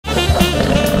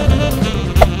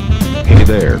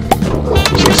there.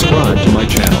 Subscribe to my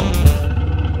channel.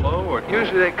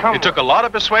 Usually they come. It took a lot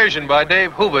of persuasion by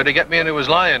Dave Hoover to get me into his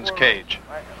lion's cage.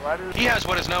 He has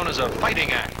what is known as a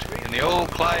fighting act in the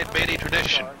old Clyde Beatty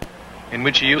tradition, in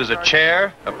which he uses a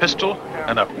chair, a pistol,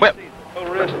 and a whip.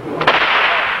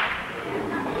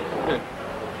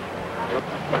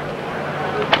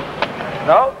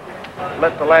 No,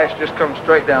 let the lash just come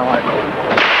straight down like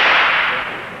that.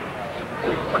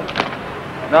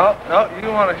 No, you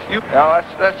want to. No,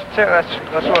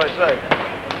 that's what I say.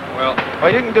 Well,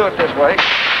 you can do it this way. It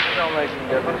don't make any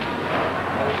difference.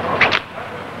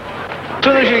 As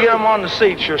soon as you get them on the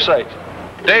seats, you're safe.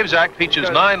 Dave's act features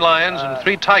 9 lions and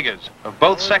 3 tigers of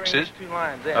both sexes,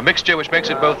 a mixture which makes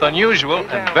it both unusual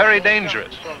and very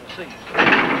dangerous.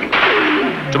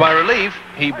 To my relief,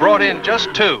 he brought in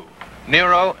just 2,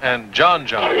 Nero and John.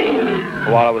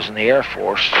 While I was in the Air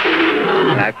Force,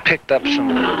 I picked up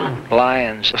some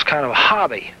lions. It was kind of a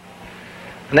hobby.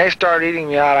 And they started eating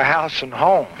me out of house and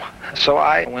home. So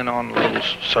I went on a little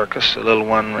circus, a little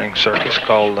one-ring circus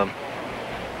called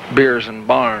Beers and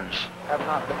Barns.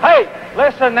 Hey,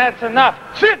 listen, that's enough.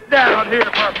 Sit down here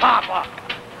for Papa.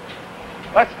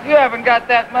 You haven't got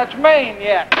that much mane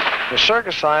yet. The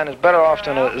circus lion is better off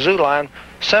than a zoo lion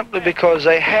simply because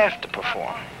they have to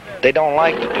perform. They don't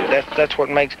like to do that. That's what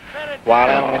makes wild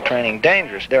animal training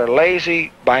dangerous. They're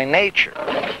lazy by nature.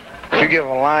 If you give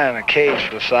a lion a cage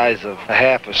for the size of a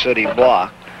half a city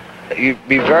block, you'd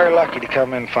be very lucky to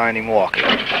come in and find him walking.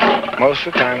 Most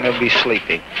of the time they'll be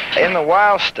sleeping. In the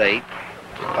wild state,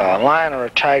 a lion or a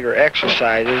tiger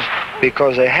exercises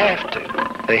because they have to.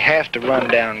 They have to run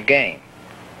down game,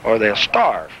 or they'll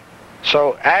starve.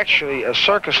 So actually, a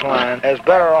circus lion is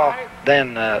better off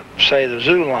than, say, the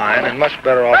zoo lion, and much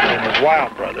better off than his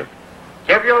wild brother.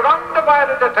 Give your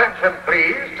undivided attention,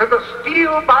 please, to the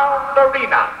steel-bound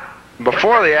arena.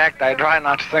 Before the act, I try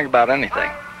not to think about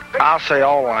anything. I'll say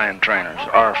all lion trainers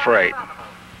are afraid.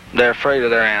 They're afraid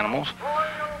of their animals.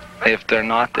 If they're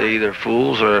not, they're either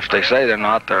fools, or if they say they're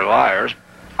not, they're liars.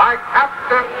 By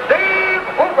Captain Dave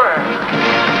Hoover.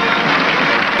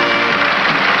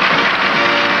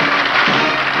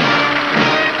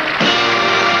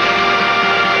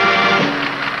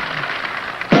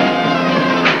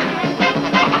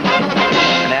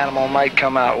 Might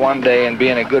come out one day and be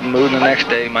in a good mood, and the next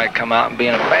day might come out and be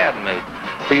in a bad mood.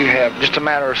 You have just a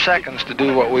matter of seconds to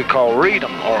do what we call read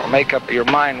them, or make up your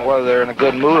mind whether they're in a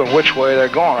good mood and which way they're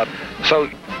going. So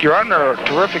you're under a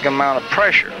terrific amount of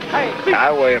pressure.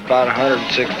 I weigh about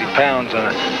 160 pounds,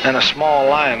 and a small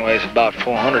lion weighs about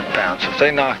 400 pounds. So if they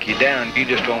knock you down, you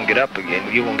just won't get up again.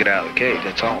 You won't get out of the cage,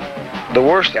 that's all. The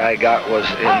worst I got was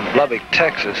in Lubbock,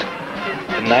 Texas,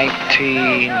 in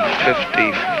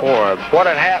 1954. What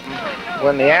had happened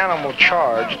when the animal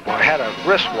charged, I had a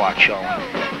wristwatch on,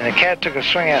 and the cat took a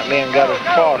swing at me and got his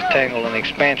claws tangled in the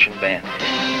expansion band,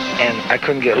 and I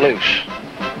couldn't get loose.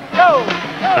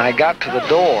 And I got to the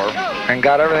door and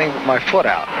got everything but my foot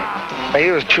out. He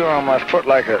was chewing on my foot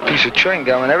like a piece of chewing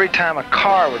gum, and every time a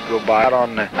car would go by out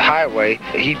on the highway,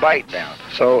 he'd bite down.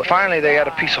 So finally they got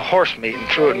a piece of horse meat and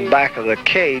threw it in the back of the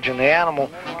cage, and the animal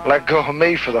let go of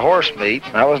me for the horse meat.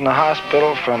 I was in the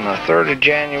hospital from the 3rd of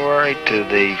January to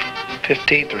the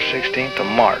 15th or 16th of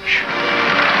March.